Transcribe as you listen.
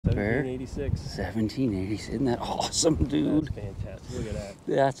1786. 1786. Isn't that awesome, dude? That's fantastic. Look at that.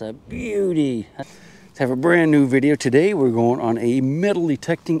 That's a beauty. Let's have a brand new video. Today we're going on a metal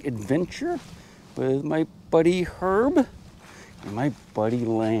detecting adventure with my buddy Herb and my buddy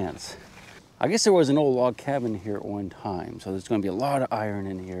Lance. I guess there was an old log cabin here at one time, so there's going to be a lot of iron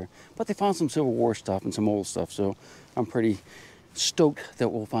in here. But they found some Civil War stuff and some old stuff, so I'm pretty stoked that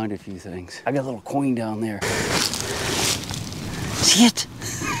we'll find a few things. I got a little coin down there. See it?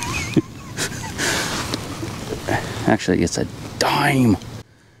 Actually, it's a dime.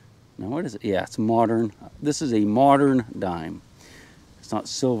 Now, what is it? Yeah, it's modern. This is a modern dime. It's not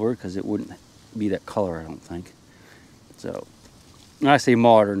silver because it wouldn't be that color, I don't think. So, when I say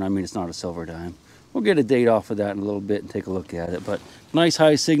modern, I mean it's not a silver dime. We'll get a date off of that in a little bit and take a look at it. But nice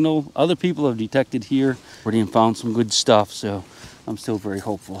high signal. Other people have detected here already and found some good stuff, so I'm still very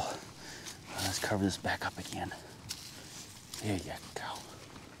hopeful. Let's cover this back up again. There you go.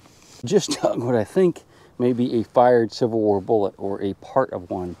 Just dug what I think may be a fired Civil War bullet or a part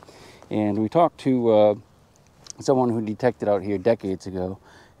of one. And we talked to someone who detected out here decades ago,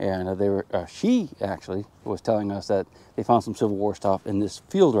 and she actually was telling us that they found some Civil War stuff in this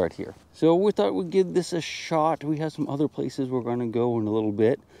field right here. So we thought we'd give this a shot. We have some other places we're going to go in a little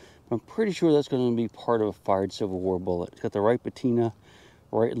bit. I'm pretty sure that's going to be part of a fired Civil War bullet. It's got the right patina,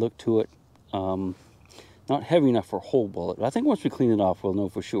 right look to it. Not heavy enough for a whole bullet, but I think once we clean it off, we'll know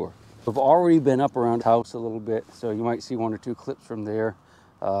for sure. We've already been up around the house a little bit, so you might see one or two clips from there.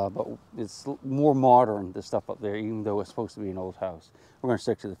 But it's more modern, the stuff up there, even though it's supposed to be an old house. We're going to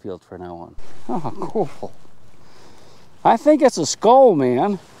stick to the field from now on. Oh, cool. I think it's a skull,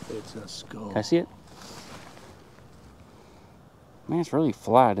 man. It's a skull. Can I see it? Man, it's really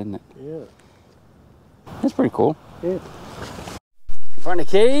flat, isn't it? Yeah. That's pretty cool. Yeah. Find a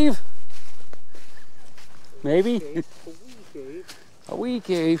cave? Maybe? A wee cave. A wee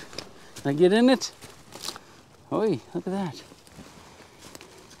cave. Can I get in it? Oh, look at that. It's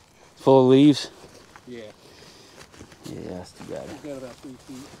full of leaves. Yeah. Yeah, that's too bad. We've got about 3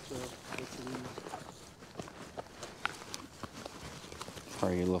 feet, so that's the leaves.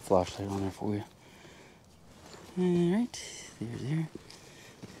 Probably get a little flashlight on there for you. Alright, there.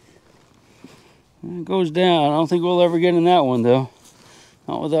 It goes down. I don't think we'll ever get in that one though.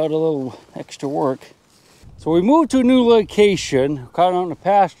 Not without a little extra work. So we moved to a new location, caught out in a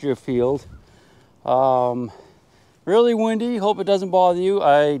pasture field. Really windy, hope it doesn't bother you.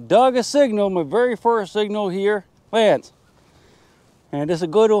 I dug a signal, my very first signal here, Lance. And it's a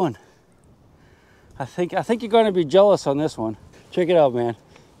good one. I think you're gonna be jealous on this one. Check it out, man.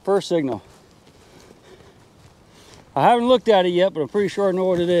 First signal. I haven't looked at it yet, but I'm pretty sure I know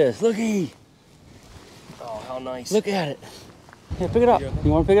what it is. Looky. Oh, how nice. Look at it. Yeah, pick it up.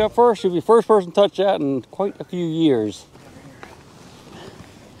 You want to pick it up first? You'll be the first person to touch that in quite a few years.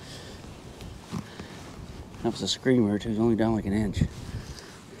 That was a screamer too. It's only down like an inch.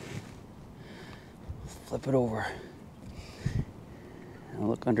 Flip it over. And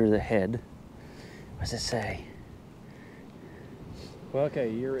look under the head. What does it say? Well, okay,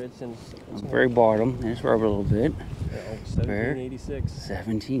 it's in On the very bottom. Just rub it a little bit. 1786.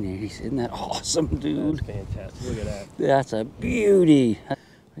 1786. Isn't that awesome, dude? That's fantastic. Look at that. That's a beauty. What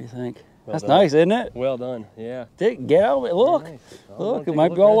do you think? Well That's done. Nice, isn't it? Well done, yeah. Get out of it. Look. Nice. Look, it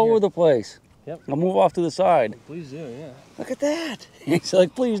might be all over the place. Yep. I'll move off to the side. Please do, yeah. Look at that. He's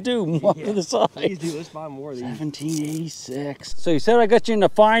like, please do, move off to the side. Please do, let's buy more of these. 1786. So you said I got you in a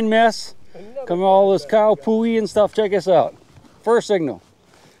fine mess? Come all this cow pooey and stuff. Check this out. First signal.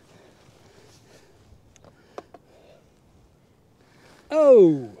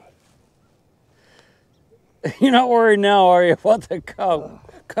 Oh. You're not worried now, are you, about the cow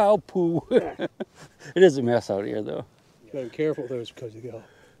poo? It is a mess out here, though. You gotta be careful, though, because you go.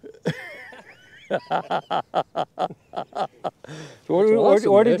 So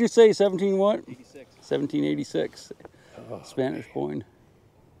what did you say? 17 what? 86. 1786. Oh. Spanish coin.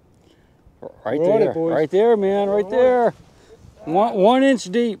 Right We're on there. it, boys. Right there, man. Right there. 1 inch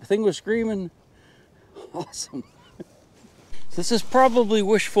deep. Thing was screaming. Awesome. This is probably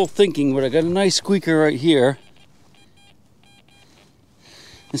wishful thinking, but I got a nice squeaker right here.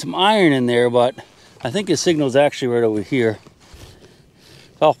 There's some iron in there, but I think the signal's actually right over here.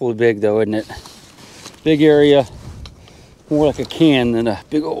 It's awfully big though, isn't it? Big area, more like a can than a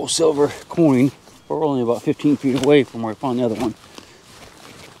big old silver coin. We're only about 15 feet away from where I found the other one.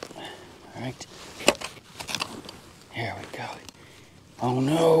 All right, here we go. Oh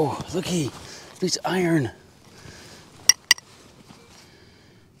no, looky, this iron.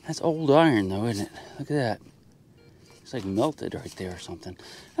 That's old iron though, isn't it? Look at that. It's like melted right there or something.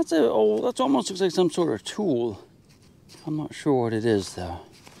 That's almost looks like some sort of tool. I'm not sure what it is though.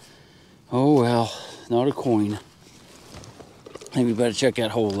 Oh well, not a coin. I think we better check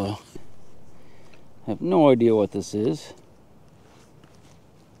that hole though. I have no idea what this is.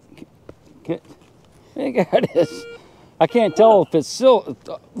 There it is. I can't tell if it's silver.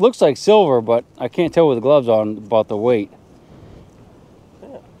 It looks like silver, but I can't tell with the gloves on about the weight.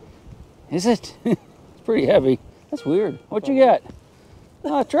 Yeah. Is it? It's pretty heavy. That's weird. What you got?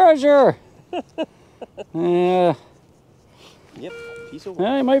 Oh, treasure! Yeah. Yep, piece of wood.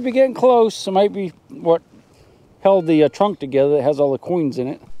 Well, it might be getting close. It might be what held the trunk together that has all the coins in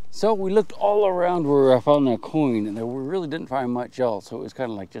it. So we looked all around where I found that coin, and we really didn't find much else. So it was kind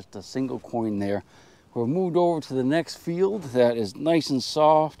of like just a single coin there. We're moved over to the next field that is nice and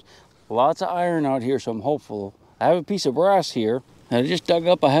soft. Lots of iron out here, so I'm hopeful. I have a piece of brass here that I just dug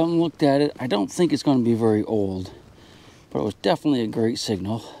up. I haven't looked at it. I don't think it's going to be very old, but it was definitely a great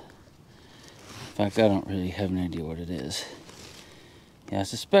signal. In fact, I don't really have any idea what it is. Yeah, I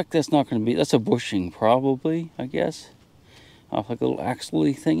suspect that's not going to be, that's a bushing probably, I guess. Off like a little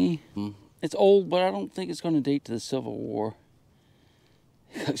axle-y thingy. It's old, but I don't think it's going to date to the Civil War.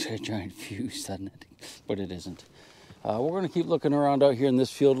 It looks like a giant fuse, doesn't it? But it isn't. We're going to keep looking around out here in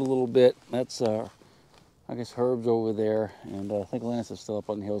this field a little bit. That's, I guess, Herb's over there. And I think Lance is still up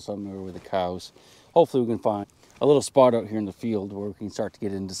on the hill somewhere with the cows. Hopefully we can find a little spot out here in the field where we can start to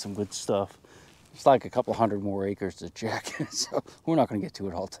get into some good stuff. It's like a couple hundred more acres to check, so we're not going to get to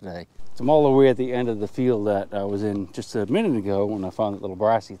it all today. So I'm all the way at the end of the field that I was in just a minute ago when I found that little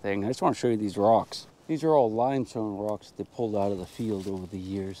brassy thing. I just want to show you these rocks. These are all limestone rocks that they pulled out of the field over the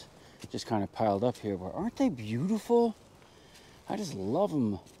years. Just kind of piled up here, but aren't they beautiful? I just love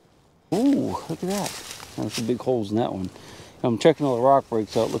them. Ooh, look at that. There's some big holes in that one. I'm checking all the rock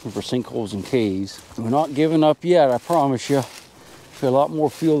breaks out, looking for sinkholes and caves. We're not giving up yet, I promise you. Got a lot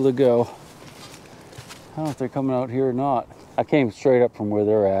more field to go. I don't know if they're coming out here or not. I came straight up from where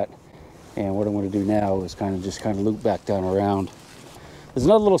they're at, and what I'm going to do now is kind of loop back down around. There's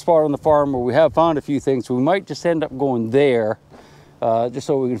another little spot on the farm where we have found a few things, so we might just end up going there, just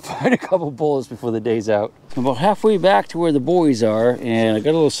so we can find a couple bullets before the day's out. I'm about halfway back to where the boys are, and I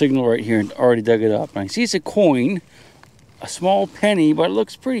got a little signal right here and already dug it up. And I see it's a coin, a small penny, but it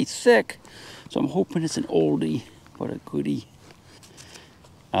looks pretty thick, so I'm hoping it's an oldie, but a goodie.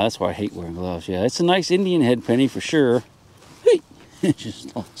 That's why I hate wearing gloves. Yeah, it's a nice Indian head penny for sure. Hey,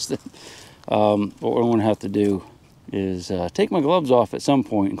 just lost it. What I'm going to have to do is take my gloves off at some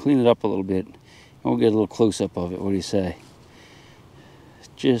point and clean it up a little bit. And we'll get a little close-up of it. What do you say?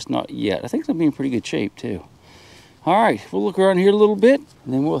 Just not yet. I think it's going to be in pretty good shape, too. All right, we'll look around here a little bit,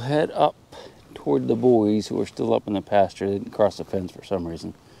 and then we'll head up toward the boys who are still up in the pasture. They didn't cross the fence for some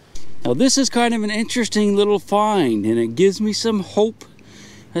reason. Now, this is kind of an interesting little find, and it gives me some hope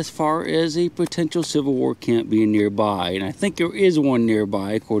as far as a potential Civil War camp being nearby. And I think there is one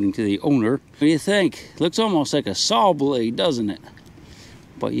nearby, according to the owner. What do you think? Looks almost like a saw blade, doesn't it?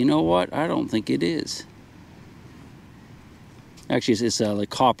 But you know what? I don't think it is. Actually, it's like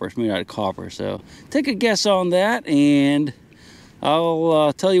copper. It's made out of copper. So take a guess on that, and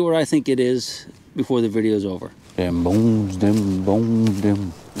I'll tell you what I think it is before the video's over. Them bones, them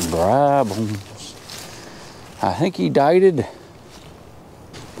dry bones. I think he died it.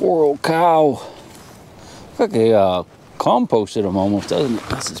 Poor old cow. Looks like they composted him almost, doesn't it?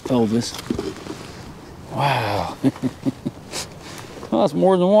 That's his pelvis. Wow. Well, that's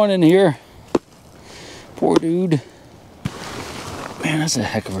more than one in here. Poor dude. Man, that's a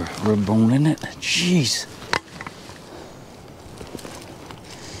heck of a rib bone, isn't it? Jeez.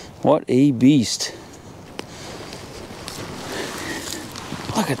 What a beast.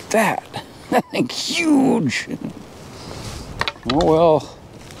 Look at that. That thing's huge. Oh well.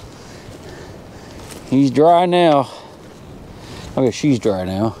 He's dry now. Okay, she's dry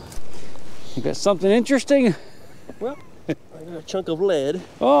now. You got something interesting? Well, I got a chunk of lead.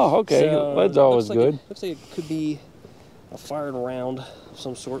 Oh, okay. So, lead's always good. Looks like it could be a fired round of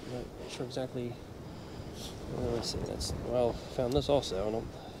some sort. I'm not sure exactly. Let's see. Well, found this also. I don't.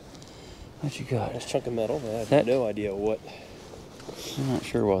 What you got? This chunk of metal. I have no idea what. I'm not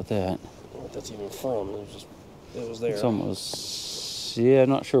sure about that. What that's even from. It was there. It's almost. Yeah, I'm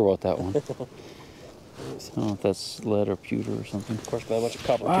not sure about that one. I don't know if that's lead or pewter or something. Of course, got a bunch of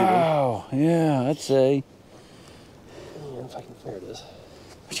copper. Wow, yeah, I'd say. Yeah, if I can figure this.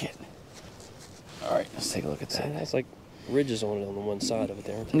 Shit. All right, let's take a look at that. That's like ridges on it on the one side of it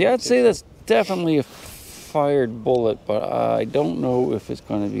there. Yeah, I'd say that's definitely a fired bullet, but I don't know if it's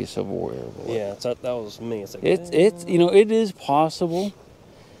going to be a Civil War bullet. Yeah, that was me. It's like, it's you know, it is possible.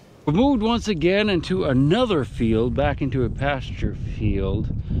 We moved once again into another field, back into a pasture field,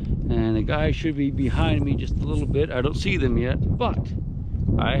 and the guy should be behind me just a little bit. I don't see them yet, but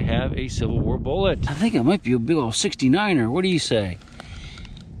I have a Civil War bullet. I think it might be a big old 69er. What do you say?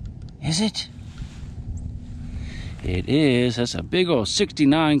 Is it? It is. That's a big old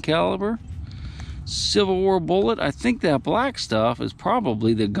 69 caliber Civil War bullet. I think that black stuff is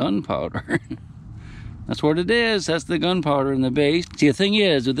probably the gunpowder. That's what it is. That's the gunpowder in the base. See, the thing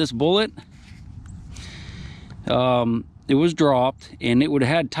is, with this bullet, it was dropped, and it would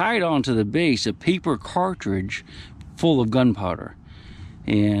have had tied onto the base a paper cartridge full of gunpowder.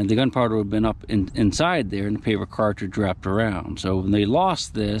 And the gunpowder would have been up inside there, and the paper cartridge wrapped around. So when they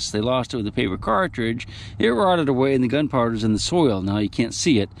lost this, they lost it with the paper cartridge. It rotted away, and the gunpowder's in the soil. Now you can't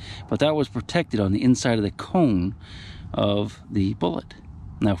see it, but that was protected on the inside of the cone of the bullet.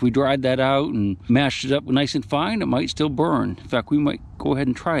 Now if we dried that out and mashed it up nice and fine, it might still burn. In fact, we might go ahead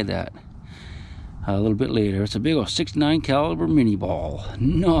and try that a little bit later. It's a big old 69 caliber mini ball.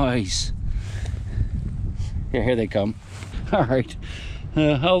 Nice. Yeah, here they come. All right.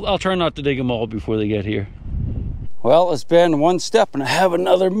 I'll try not to dig them all before they get here. Well, it's been one step and I have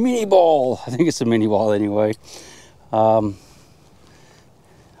another mini ball. I think it's a mini ball anyway.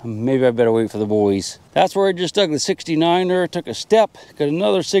 Maybe I better wait for the boys. That's where I just dug the 69er, took a step, got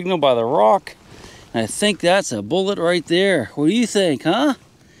another signal by the rock, and I think that's a bullet right there. What do you think, huh?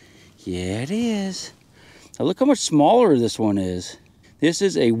 Yeah, it is. Now look how much smaller this one is. This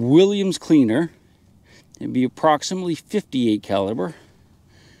is a Williams cleaner. It'd be approximately 58 caliber.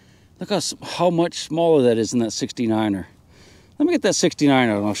 Look how much smaller that is than that 69er. Let me get that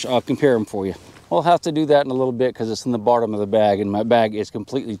 69er and I'll compare them for you. I'll have to do that in a little bit because it's in the bottom of the bag, and my bag is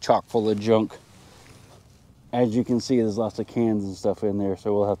completely chock full of junk. As you can see, there's lots of cans and stuff in there,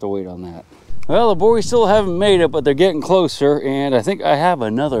 so we'll have to wait on that. Well, the boys still haven't made it, but they're getting closer, and I think I have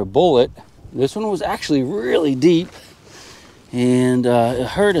another bullet. This one was actually really deep, and I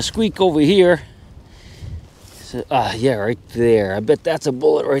heard a squeak over here. So, yeah, right there. I bet that's a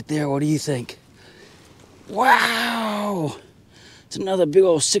bullet right there. What do you think? Wow! It's another big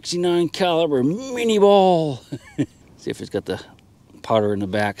old 69 caliber mini ball. See if it's got the powder in the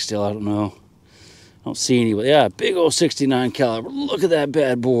back still. I don't know. I don't see any, but yeah, big old 69 caliber. Look at that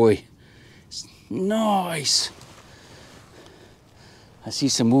bad boy. It's nice. I see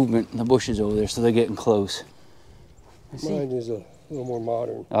some movement in the bushes over there, so they're getting close. Mine is a little more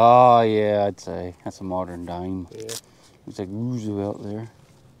modern. Oh, yeah, I'd say. That's a modern dime. Yeah. Looks like Roosevelt there.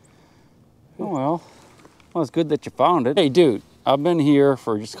 Oh, well. Well, it's good that you found it. Hey, dude, I've been here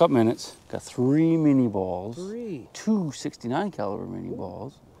for just a couple minutes. Got 3 mini balls. 3. 2 69 caliber mini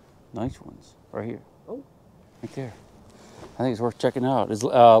balls. Nice ones. Right here. Oh. Right there. I think it's worth checking out. Is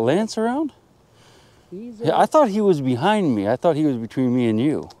Lance around? Yeah, I thought he was behind me. I thought he was between me and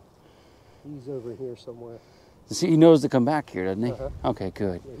you. He's over here somewhere. See, he knows to come back here, doesn't he? Uh-huh. Okay,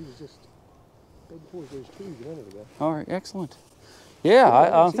 good. Yeah, he was just right before those trees a minute ago. All right, excellent. Yeah,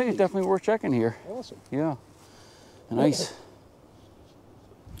 I think it's definitely worth checking here. Awesome. Yeah. Nice.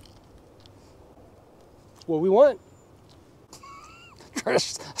 What we want. Try to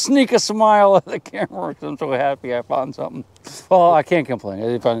sneak a smile at the camera because I'm so happy I found something. Well, I can't complain.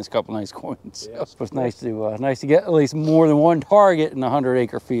 I found a couple nice coins. Yeah. So it's nice to get at least more than one target in a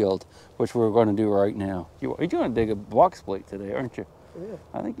 100-acre field, which we're going to do right now. You're going to dig a box plate today, aren't you? Yeah.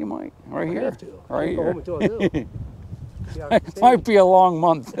 I think you might. Right I here. have to. Right I can't go home here. until I do. It might be a long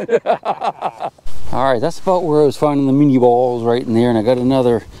month. All right, that's about where I was finding the mini balls, right in there, and I got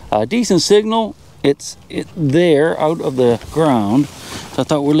another decent signal. It's there out of the ground, so I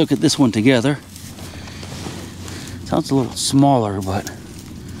thought we'd look at this one together. Sounds a little smaller, but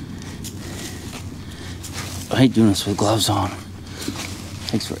I hate doing this with gloves on.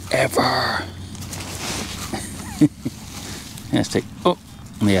 Takes forever. Let's take, oh,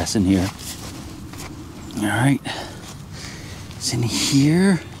 yeah, it's in here. All right, it's in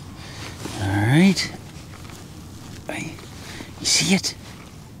here. All right, you see it?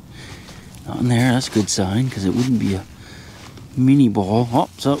 Not in there, that's a good sign, because it wouldn't be a mini ball. Oh,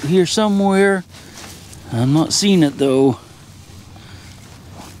 it's up here somewhere. I'm not seeing it though.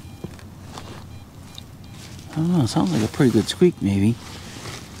 I don't know, it sounds like a pretty good squeak maybe.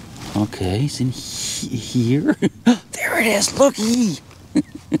 Okay, it's in here. There it is, looky!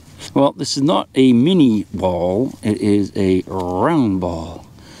 Well, this is not a mini ball, it is a round ball.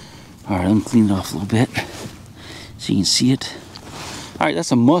 Alright, let me clean it off a little bit so you can see it. Alright,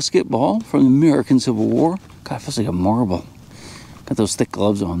 that's a musket ball from the American Civil War. God, it feels like a marble. Got those thick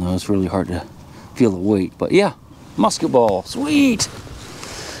gloves on though, it's really hard to feel the weight. But yeah, musket ball, sweet!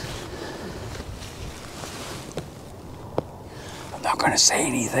 I'm not gonna say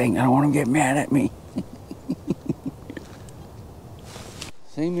anything, I don't want them to get mad at me.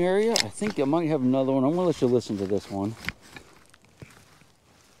 Same area, I think I might have another one. I'm gonna let you listen to this one.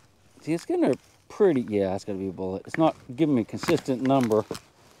 See, it's getting a pretty, yeah, that's gotta be a bullet. It's not giving me a consistent number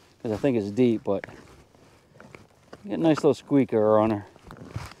because I think it's deep, but get a nice little squeaker on her.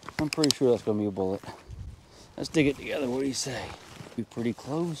 I'm pretty sure that's gonna be a bullet. Let's dig it together. What do you say? Be pretty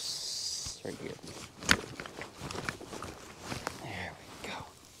close. Right here. There we go.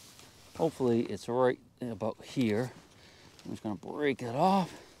 Hopefully it's right about here. I'm just gonna break it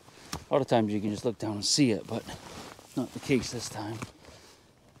off. A lot of times you can just look down and see it, but not the case this time.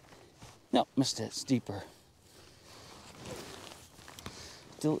 No, missed it. It's deeper.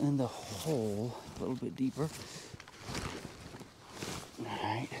 Still in the hole, a little bit deeper. All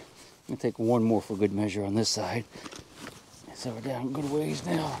right, I'm gonna take one more for good measure on this side. So we're down good ways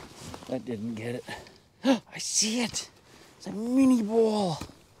now. That didn't get it. I see it. It's a mini ball.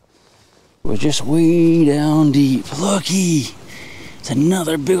 We're just way down deep. Looky, it's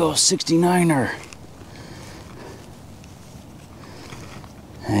another big old 69er.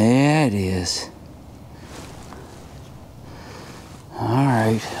 Yeah, it is. All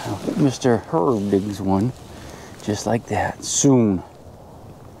right, Mr. Herb digs one just like that soon.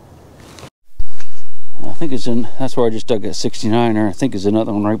 I think it's in, that's where I just dug that 69er. I think there's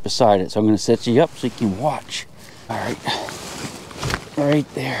another one right beside it. So I'm gonna set you up so you can watch. All right, right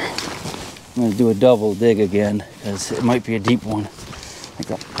there. I'm gonna do a double dig again because it might be a deep one. Like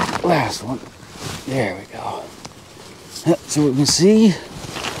the last one. There we go. So we can see.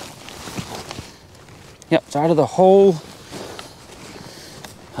 Yep, it's out of the hole.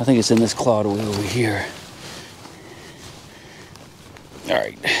 I think it's in this clod way over here. All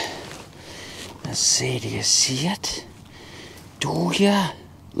right. Let's see, do you see it? Do ya?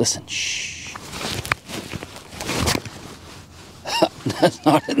 Listen, shh. That's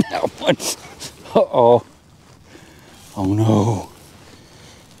not in that one. Uh-oh. Oh no.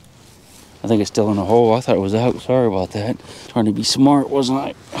 I think it's still in the hole. I thought it was out. Sorry about that. Trying to be smart, wasn't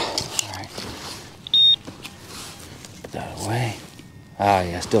I? All right. Put that away. Ah,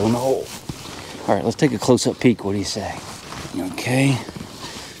 yeah, still in the hole. All right, let's take a close-up peek. What do you say? Okay.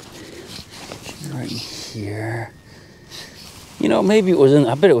 Right here. You know, maybe it was in,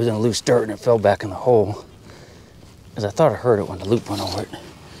 I bet it was in a loose dirt and it fell back in the hole. Because I thought I heard it when the loop went over it.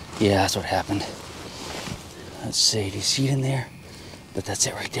 Yeah, that's what happened. Let's see, do you see it in there? But that's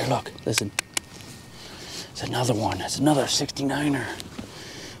it right there, look, listen. It's another one, it's another 69er.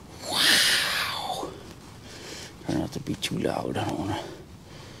 Wow. Try not to be too loud, I don't wanna.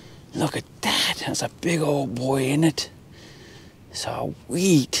 Look at that, that's a big old boy, isn't it?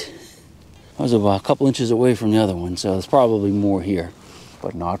 Sweet. I was about a couple inches away from the other one, so there's probably more here,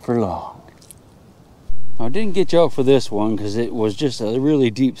 but not for long. Now, I didn't get you out for this one because it was just a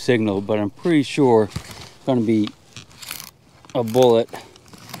really deep signal, but I'm pretty sure it's going to be a bullet.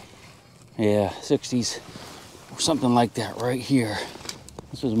 Yeah, 60s or something like that right here.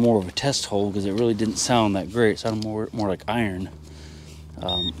 This was more of a test hole because it really didn't sound that great. It sounded more like iron.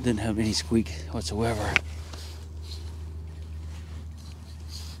 Didn't have any squeak whatsoever.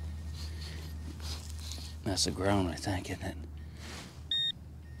 That's the ground, I think, isn't it?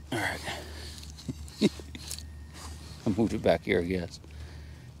 All right. I moved it back here, I guess.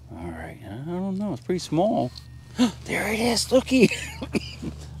 All right, I don't know, it's pretty small. There it is, looky.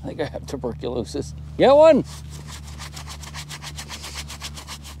 I think I have tuberculosis. Get one.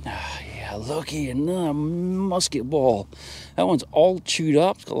 Yeah, looky, another musket ball. That one's all chewed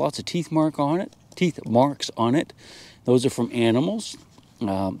up. It's got lots of teeth marks on it. Those are from animals.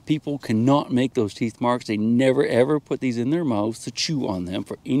 People cannot make those teeth marks. They never ever put these in their mouths to chew on them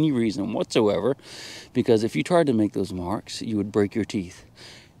for any reason whatsoever, because if you tried to make those marks, you would break your teeth.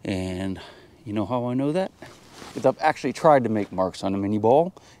 And you know how I know that? Because I've actually tried to make marks on a mini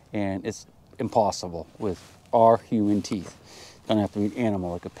ball, and it's impossible with our human teeth. It's gonna have to be an animal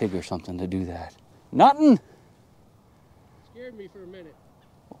like a pig or something to do that. Nothing. Scared me for a minute.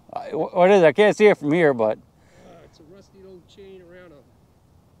 What is it? I can't see it from here, but it's a rusty old chain around a.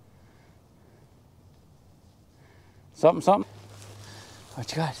 Something.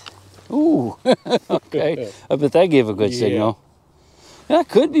 What you got? Ooh, okay. I bet that gave a good signal. That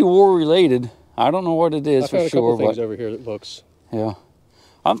could be war related. I don't know what it is for sure. I found a couple things over here that looks. Yeah,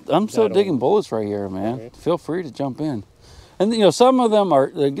 I'm still digging bullets right here, man. Right. Feel free to jump in. And you know, some of them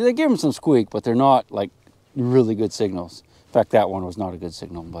are, they give them some squeak, but they're not like really good signals. In fact, that one was not a good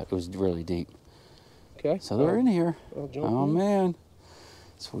signal, but it was really deep. Okay. So they're in here. Oh man,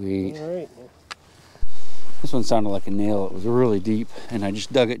 sweet. All right. This one sounded like a nail. It was really deep, and I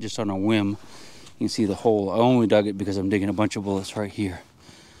just dug it just on a whim. You can see the hole. I only dug it because I'm digging a bunch of bullets right here.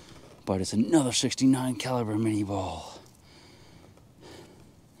 But it's another 69 caliber mini ball.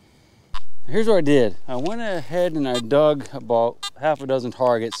 Here's what I did. I went ahead and I dug about half a dozen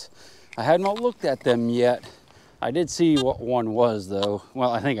targets. I had not looked at them yet. I did see what one was though.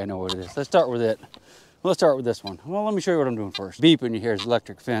 Well, I think I know what it is. Let's start with it. Let's start with this one. Well, let me show you what I'm doing first. Beeping you hear is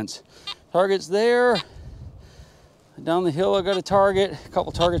electric fence. Target's there. Down the hill I got a target. A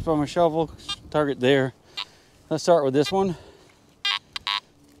couple targets by my shovel. Target there. Let's start with this one.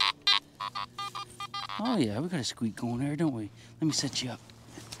 Oh yeah, we got a squeak going there, don't we? Let me set you up.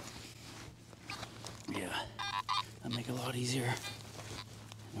 Yeah, that'll make it a lot easier.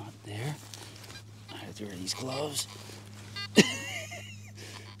 Not there. I have to wear these gloves.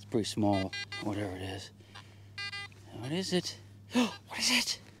 It's pretty small, whatever it is. What is it? What is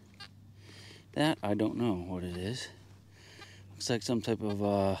it? That, I don't know what it is. Looks like some type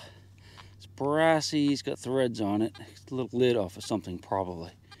of, it's brassy, it's got threads on it. It's a little lid off of something,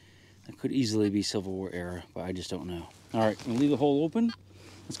 probably. That could easily be Civil War era, but I just don't know. All right, we'll leave the hole open.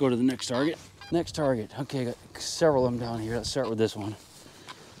 Let's go to the next target. Next target. Okay, I got several of them down here. Let's start with this one.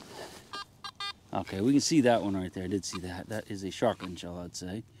 Okay, we can see that one right there. I did see that. That is a shotgun shell, I'd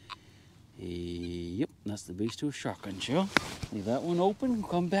say. Yep, that's the base to a shotgun shell. Leave that one open,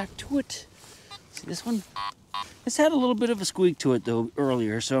 come back to it. See this one? This had a little bit of a squeak to it though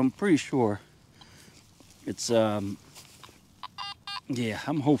earlier, so I'm pretty sure it's, yeah,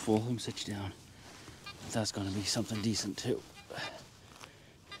 I'm hopeful. Let me sit you down. That's gonna be something decent too.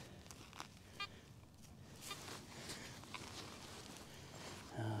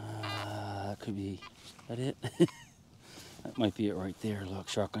 Could be, that it? That might be it right there. Look,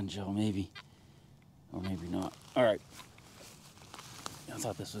 shotgun shell, maybe. Or maybe not. All right. I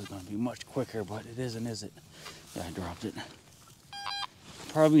thought this was going to be much quicker, but it isn't, is it? Yeah, I dropped it.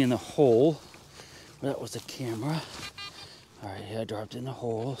 Probably in the hole. That was the camera. All right, yeah, I dropped it in the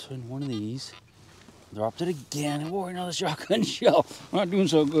hole. So in one of these. Dropped it again. Oh, another shotgun shell. We're not doing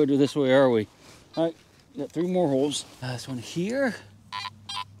so good this way, are we? All right, got 3 more holes. This one here.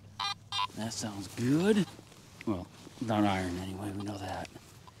 That sounds good. Well, not iron anyway, we know that.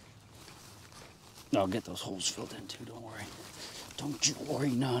 I'll get those holes filled in too, don't worry. Don't you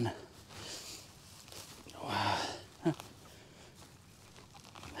worry none. Wow.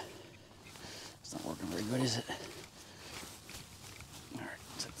 It's not working very good, is it? All right,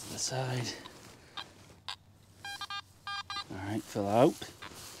 set to the side. All right, fill out.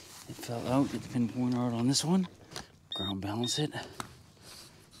 It fell out. Get the pinpoint out on this one. Ground balance it.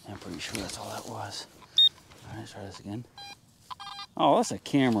 I'm pretty sure that's all that was. All right, let's try this again. Oh, that's a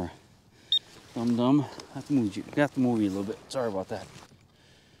camera. Dum-dum. I have to move you. Got to move you a little bit. Sorry about that.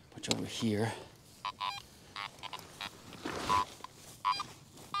 Put you over here.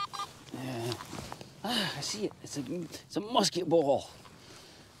 Yeah. Ah, I see it. It's a musket ball.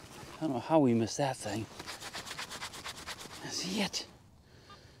 I don't know how we missed that thing. I see it.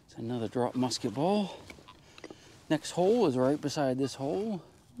 It's another drop musket ball. Next hole is right beside this hole.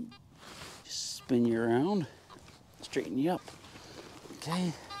 Just spin you around, straighten you up.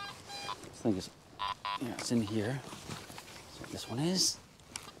 Okay. I think it's, yeah, it's in here. So this one is.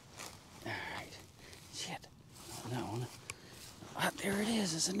 All right. Shit. On that one. Ah, there it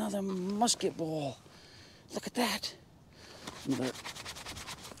is. It's another musket ball. Look at that.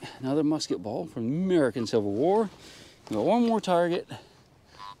 Another musket ball from the American Civil War. We got one more target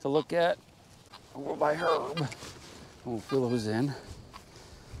to look at over by Herb. We'll fill those in.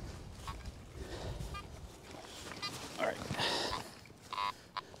 All right.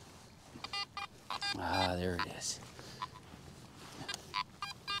 Ah, there it is.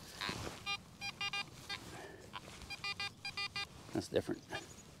 That's different.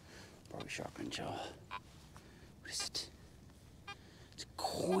 Probably shotgun shell. What is it? It's a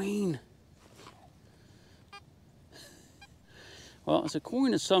coin. Well, it's a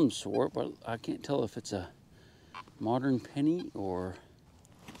coin of some sort, but I can't tell if it's a modern penny or,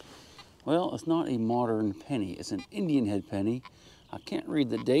 well, it's not a modern penny. It's an Indian head penny. I can't read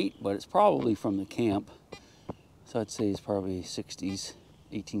the date, but it's probably from the camp. So I'd say it's probably 60s,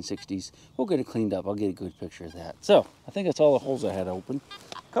 1860s. We'll get it cleaned up. I'll get a good picture of that. So I think that's all the holes I had open.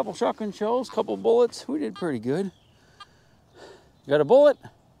 A couple shotgun shells, a couple bullets. We did pretty good. Got a bullet?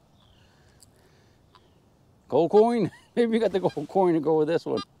 Gold coin? Maybe we got the gold coin to go with this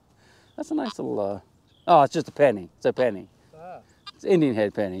one. That's a nice little, oh, it's just a penny. It's a penny. Ah. It's Indian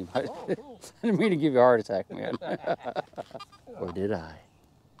head penny. Oh, cool. I didn't mean to give you a heart attack, man. Or did I?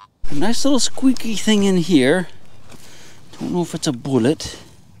 A nice little squeaky thing in here. Don't know if it's a bullet.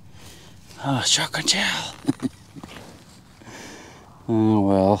 Ah, shotgun shell. Oh,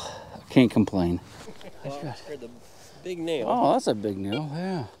 well, I can't complain. For the big nail. Oh, that's a big nail,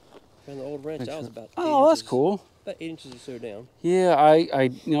 yeah. And the old wrench, that was about. Oh, that's cool. About 8 inches or so down. Yeah, I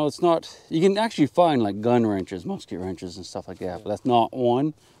you know, it's not, you can actually find like gun wrenches, musket wrenches and stuff like that, but that's not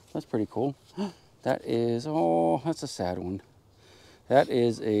one. That's pretty cool. That is, oh, that's a sad one. That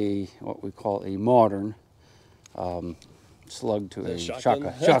is a, what we call a modern slug to a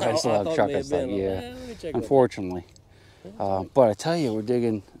shotgun slug, yeah, unfortunately. But I tell you, we're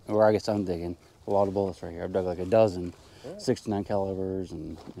digging, or I guess I'm digging, a lot of bullets right here. I've dug like a dozen, 69 calibers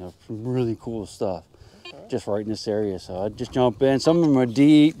and, you know, some really cool stuff. Just right in this area, so I'd just jump in. Some of them are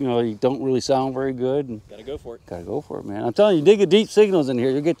deep, you know, you don't really sound very good. And gotta go for it. Gotta go for it, man. I'm telling you, dig a deep signals in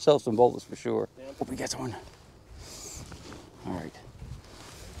here, you'll get yourself some bullets for sure. Hope we get one. All right.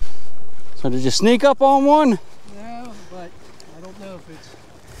 So did you sneak up on one? No, but I don't know if it's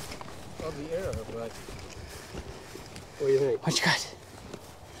of the era, but what do you think? What you got?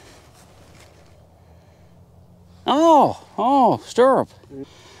 Oh, stirrup.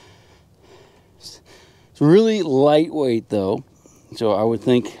 It's really lightweight though, so I would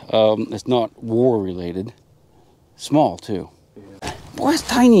think it's not war related. Small too. Yeah. Boy, it's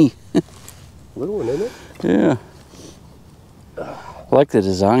tiny. Little one, isn't it? Yeah. I like the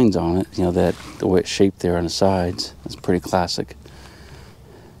designs on it, you know, that the way it's shaped there on the sides. It's pretty classic.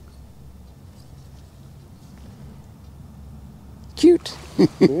 Cute.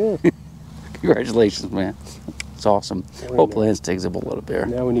 Yeah. Congratulations, man. It's awesome. Hope Lance digs a bullet up there.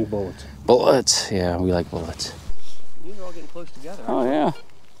 Now we need bullets. Bullets, yeah, we like bullets. These are all getting close together. Oh yeah.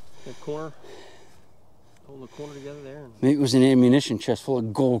 The corner. Hold the corner together there. Maybe it was an ammunition chest full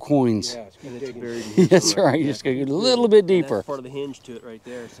of gold coins. Yeah, it's buried. That's right. You just gotta get a little bit deeper. That's part of the hinge to it right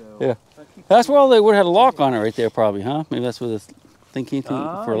there. So yeah. That's why they would have had a lock on it right there, probably, huh? Maybe that's where the thinking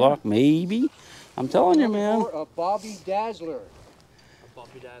for a lock. Maybe. I'm telling you, man. A Bobby Dazzler. A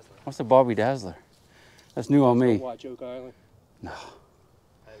Bobby Dazzler. What's a Bobby Dazzler? That's new on me. Watch Oak Island. No.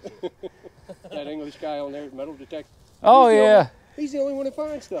 That English guy on there, metal detector. Oh yeah. He's the only one that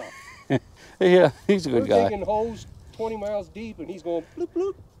finds stuff. Yeah, he's a good guy. We're digging holes 20 miles deep, and he's going bloop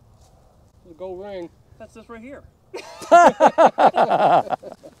bloop. The gold ring. That's this right here. I'm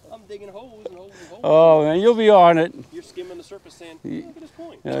digging holes and holes and holes. Oh man, you'll be on it. You're skimming the surface saying, look at this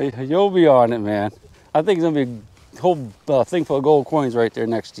point. Yeah, you'll be on it, man. I think there's gonna be a whole thing full of gold coins right there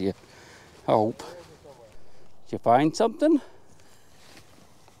next to you. I hope. Did you find something?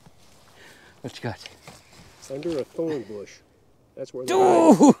 What you got? Under a thorn bush. That's where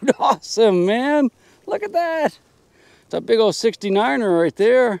Dude, awesome, man. Look at that. It's a big old 69er right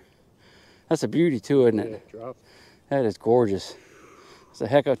there. That's a beauty too, isn't it? Yeah, drop. That is gorgeous. It's a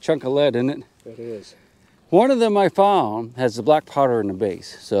heck of a chunk of lead, isn't it? It is. One of them I found has the black powder in the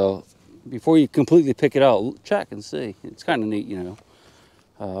base. So before you completely pick it out, check and see. It's kind of neat, you know.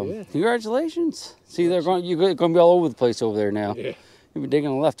 Yeah. Congratulations. See, you're going to be all over the place over there now. Yeah. You'll be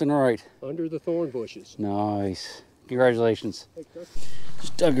digging left and right. Under the thorn bushes. Nice. Congratulations. Hey, Kirk.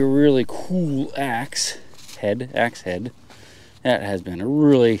 Just dug a really cool axe head. That has been a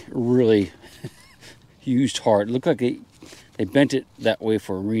really, really used hard. It looked like they bent it that way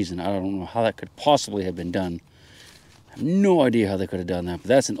for a reason. I don't know how that could possibly have been done. I have no idea how they could have done that. But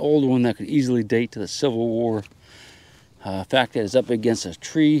that's an old one that could easily date to the Civil War. The fact that it's up against a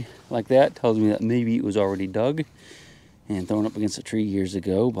tree like that tells me that maybe it was already dug and thrown up against a tree years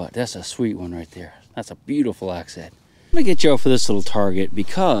ago. But that's a sweet one right there. That's a beautiful axe head. I'm gonna get you out for this little target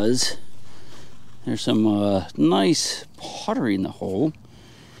because there's some nice pottery in the hole,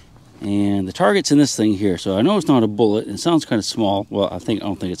 and the target's in this thing here. So I know it's not a bullet. It sounds kind of small. Well, I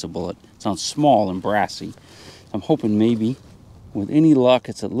don't think it's a bullet. It sounds small and brassy. I'm hoping maybe, with any luck,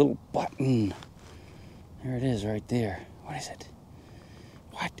 it's a little button. There it is, right there. What is it?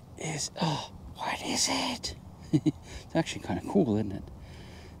 What is it? It's actually kind of cool, isn't it?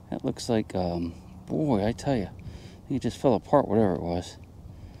 That looks like, boy, I tell you, I think it just fell apart, whatever it was.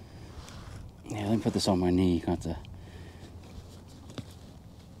 Yeah, let me put this on my knee. Got to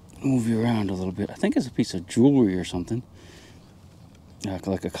move you around a little bit. I think it's a piece of jewelry or something.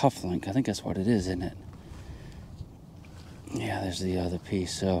 Like a cufflink. I think that's what it is, isn't it? Yeah, there's the other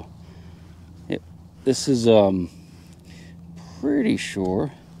piece. So, this is, pretty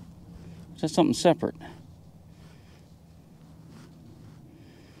sure just something separate.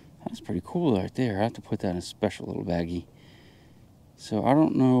 That's pretty cool right there. I have to put that in a special little baggie. So I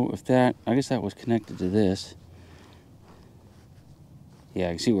don't know if that, I guess that was connected to this. Yeah, I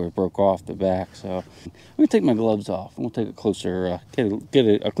can see where it broke off the back. So I'm gonna take my gloves off and we'll take a closer,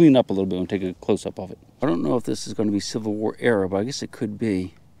 I'll clean up a little bit and take a close up of it. I don't know if this is gonna be Civil War era, but I guess it could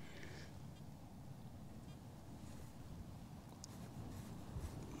be.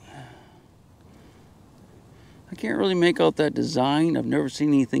 I can't really make out that design. I've never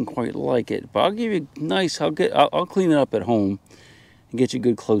seen anything quite like it. But I'll give you nice, I'll clean it up at home and get you a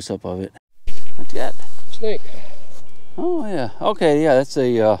good close-up of it. What's that? Snake. Oh yeah. Okay, yeah, that's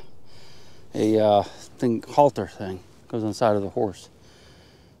a thing, halter thing. Goes on the side of the horse.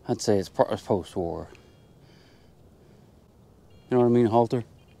 I'd say it's post-war. You know what I mean, halter?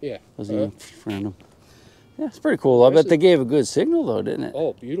 Yeah. Random. Yeah, it's pretty cool. I bet they gave a good signal though, didn't it?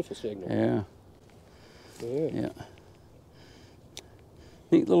 Oh, beautiful signal. Yeah. Yeah.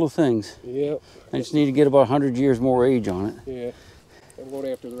 Neat little things. Yeah. I just need to get about 100 years more age on it. Yeah. I'm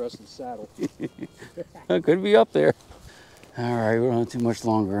going after the rest of the saddle. It could be up there. All right, we don't have too much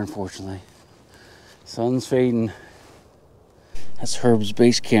longer, unfortunately. Sun's fading. That's Herb's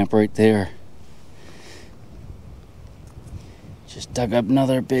base camp right there. Just dug up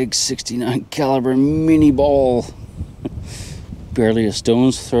another big 69 caliber mini ball. Barely a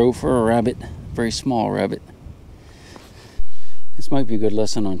stone's throw for a rabbit. Very small rabbit. This might be a good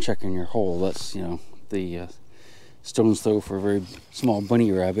lesson on checking your hole. That's, you know, the stone's throw for a very small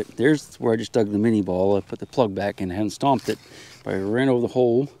bunny rabbit. There's where I just dug the mini ball. I put the plug back in, I hadn't stomped it, but I ran over the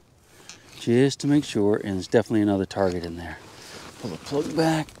hole just to make sure, and there's definitely another target in there. Pull the plug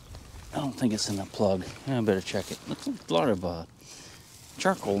back. I don't think it's in the plug. I better check it. Looks like a lot of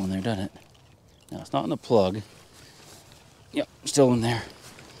charcoal in there, doesn't it? No, it's not in the plug. Yep, still in there.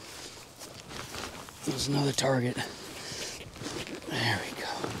 There's another target. There we go.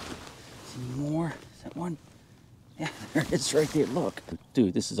 Any more? Is that one? Yeah, there it is right there. Look.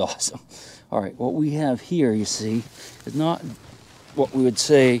 Dude, this is awesome. All right, what we have here, you see, is not what we would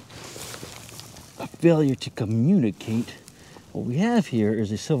say a failure to communicate. What we have here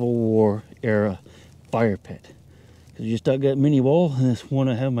is a Civil War era fire pit. Because you just dug that mini ball, and this one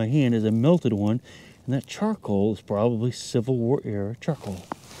I have in my hand is a melted one, and that charcoal is probably Civil War era charcoal.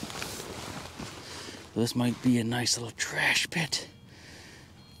 This might be a nice little trash pit.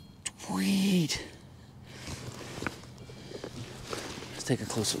 Sweet. Let's take a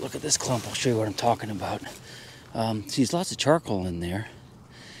closer look at this clump. I'll show you what I'm talking about. See, there's lots of charcoal in there.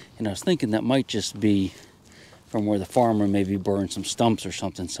 And I was thinking that might just be from where the farmer maybe burned some stumps or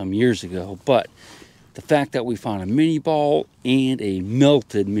something some years ago. But the fact that we found a mini ball and a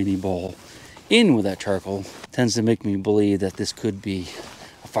melted mini ball in with that charcoal tends to make me believe that this could be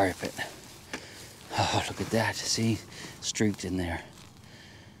a fire pit. Oh, look at that. See? Streaked in there.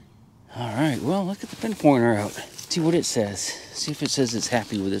 All right, well, look at the pinpointer out. See what it says. See if it says it's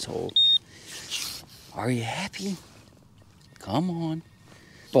happy with this hole. Are you happy? Come on.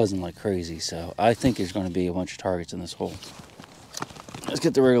 Buzzing like crazy, so I think there's going to be a bunch of targets in this hole. Let's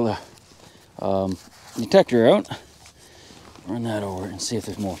get the regular detector out. Run that over and see if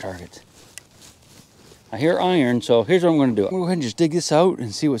there's more targets. I hear iron, so here's what I'm going to do. I'm going to go ahead and just dig this out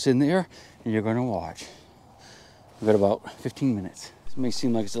and see what's in there, and you're going to watch. We've got about 15 minutes. This may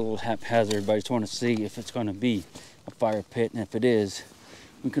seem like it's a little haphazard, but I just want to see if it's going to be a fire pit, and if it is,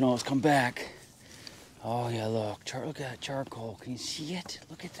 we can always come back. Oh yeah, look at that charcoal. Can you see it?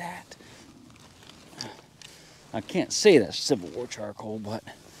 Look at that. I can't say that's Civil War charcoal, but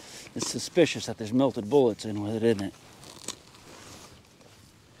it's suspicious that there's melted bullets in with it, isn't it?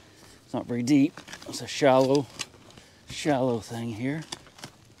 It's not very deep. It's a shallow thing here.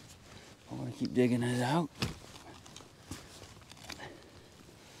 I'm going to keep digging it out.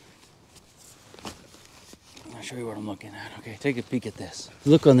 I'll show you what I'm looking at. Okay, take a peek at this.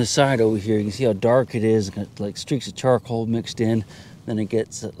 Look on the side over here. You can see how dark it is. Got like streaks of charcoal mixed in. Then it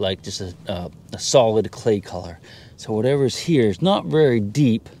gets like just a solid clay color. So whatever's here is not very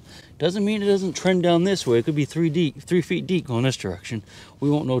deep. Doesn't mean it doesn't trend down this way. It could be 3 feet deep going this direction. We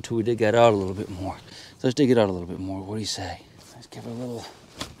won't know till we dig that out a little bit more. So let's dig it out a little bit more. What do you say? Let's give it a little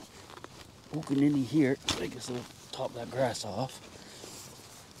poking in here. I guess we'll top that grass off.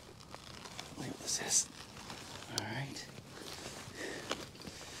 Look at this. All right.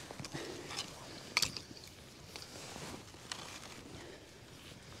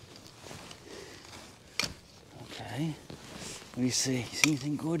 Okay. What do you see? See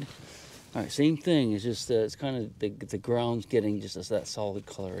anything good? All right, same thing. It's just it's kind of the ground's getting just that solid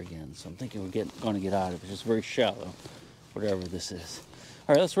color again. So I'm thinking we're going to get out of it. It's just very shallow, whatever this is.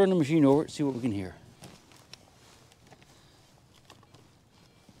 All right, let's run the machine over it, see what we can hear.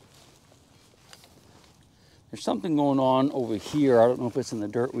 There's something going on over here. I don't know if it's in the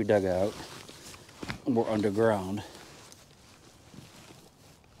dirt we dug out or underground.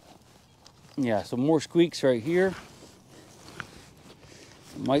 Yeah, some more squeaks right here.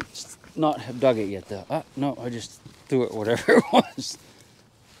 Might not have dug it yet though. No, I just threw it whatever it was.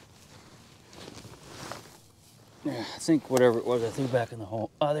 Yeah, I think whatever it was I threw back in the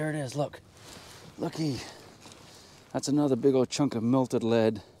hole. Oh, there it is, look. Looky. That's another big old chunk of melted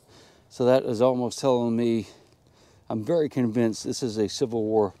lead. So that is almost telling me, I'm very convinced this is a Civil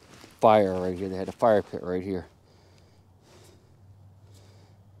War fire right here. They had a fire pit right here.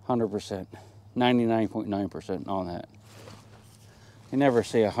 100%, 99.9% on that. You never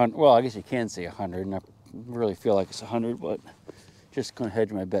say 100, well, I guess you can say 100, and I really feel like it's 100, but just gonna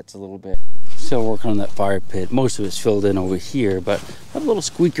hedge my bets a little bit. Still working on that fire pit. Most of it's filled in over here, but I have a little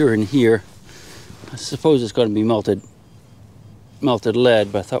squeaker in here. I suppose it's gonna be melted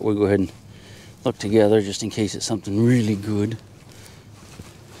lead, but I thought we'd go ahead and look together just in case it's something really good.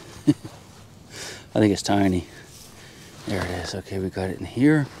 I think it's tiny. There it is. Okay, we got it in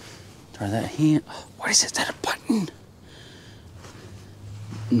here. Try that hand. What is it? Is that a button?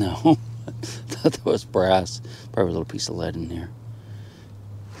 No. I thought that was brass. Probably a little piece of lead in there.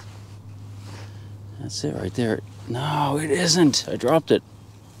 That's it right there. No, it isn't. I dropped it.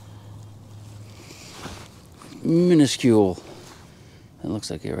 Minuscule. That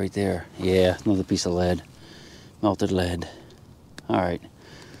looks like it right there. Yeah, another piece of lead. Melted lead. All right.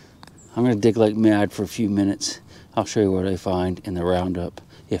 I'm going to dig like mad for a few minutes. I'll show you what I find in the roundup,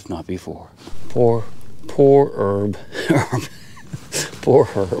 if not before. Poor Herb. Poor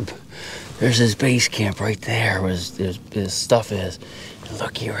Herb. There's his base camp right there, where his stuff is. And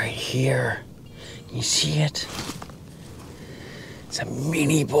looky right here. Can you see it? It's a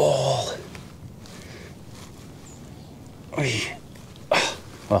mini ball.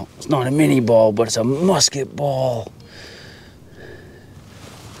 Well, it's not a mini ball, but it's a musket ball.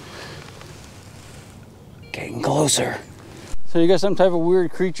 Getting closer. So you got some type of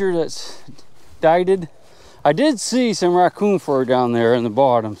weird creature that's died. I did see some raccoon fur down there in the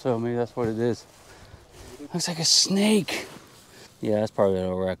bottom, so maybe that's what it is. Looks like a snake. Yeah, that's probably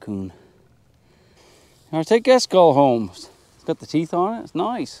a raccoon. I'll take that skull home. It's got the teeth on it. It's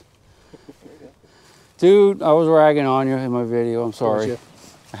nice. Dude, I was ragging on you in my video. I'm sorry.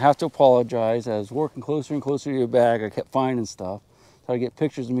 I have to apologize. I was working closer and closer to your bag. I kept finding stuff. So I get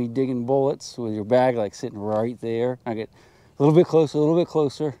pictures of me digging bullets with your bag like sitting right there. I get a little bit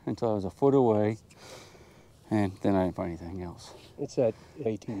closer until I was a foot away. And then I didn't find anything else. It's that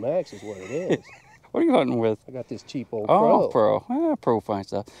A2 Max is what it is. What are you hunting with? I got this cheap old Pro. Pro. Yeah, Pro fine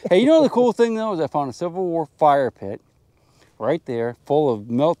stuff. Hey, you know the cool thing though is I found a Civil War fire pit right there, full of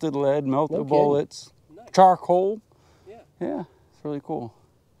melted lead, melted bullets, charcoal. Yeah, it's really cool.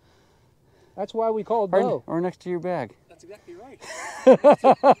 That's why we call it Bo. Or next to your bag. That's exactly right.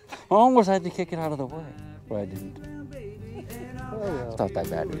 I almost had to kick it out of the way, but I didn't. Oh, well. It's not that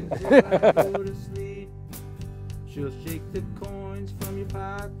bad. She'll shake the coins from your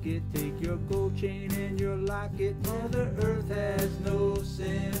pocket, take your gold chain and your locket. Mother Earth has no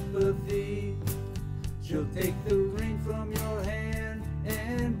sympathy. She'll take the ring from your hand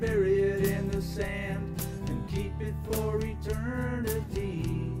and bury it in the sand and keep it for eternity.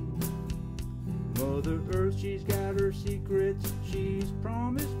 Mother Earth, she's got her secrets she's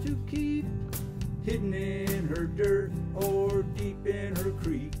promised to keep, hidden in her dirt or deep in her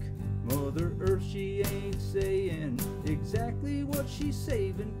creek. Mother Earth, she ain't saying exactly what she's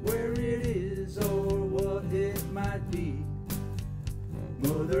saving, where it is or what it might be.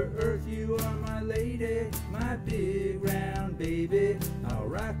 Mother Earth, you are my lady, my big round baby. I'll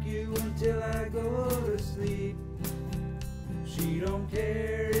rock you until I go to sleep. She don't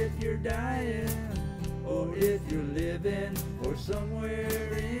care if you're dying or if you're living or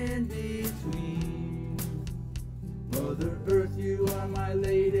somewhere in between. Mother Earth, you are my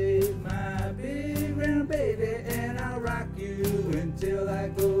lady, my big round baby, and I'll rock you until I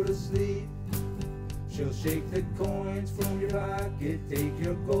go to sleep. She'll shake the coins from your pocket, take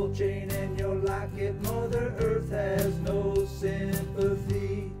your gold chain and your locket. Mother Earth has no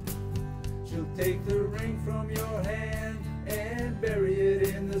sympathy. She'll take the ring from your hand and bury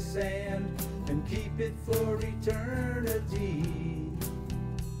it in the sand and keep it for eternity.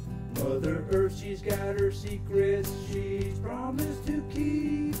 Mother Earth, she's got her secrets she's promised to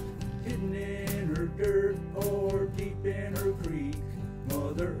keep, hidden in her dirt or deep in her creek.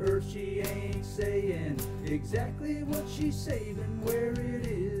 Mother Earth, she ain't saying exactly what she's saving, where it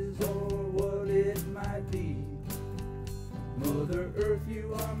is or what it might be. Mother Earth,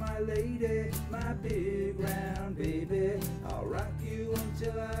 you are my lady, my big round baby. I'll rock you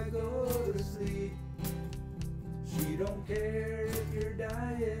until I go to sleep. She don't care if you're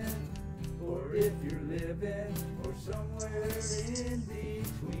dying or if you're living or somewhere in between.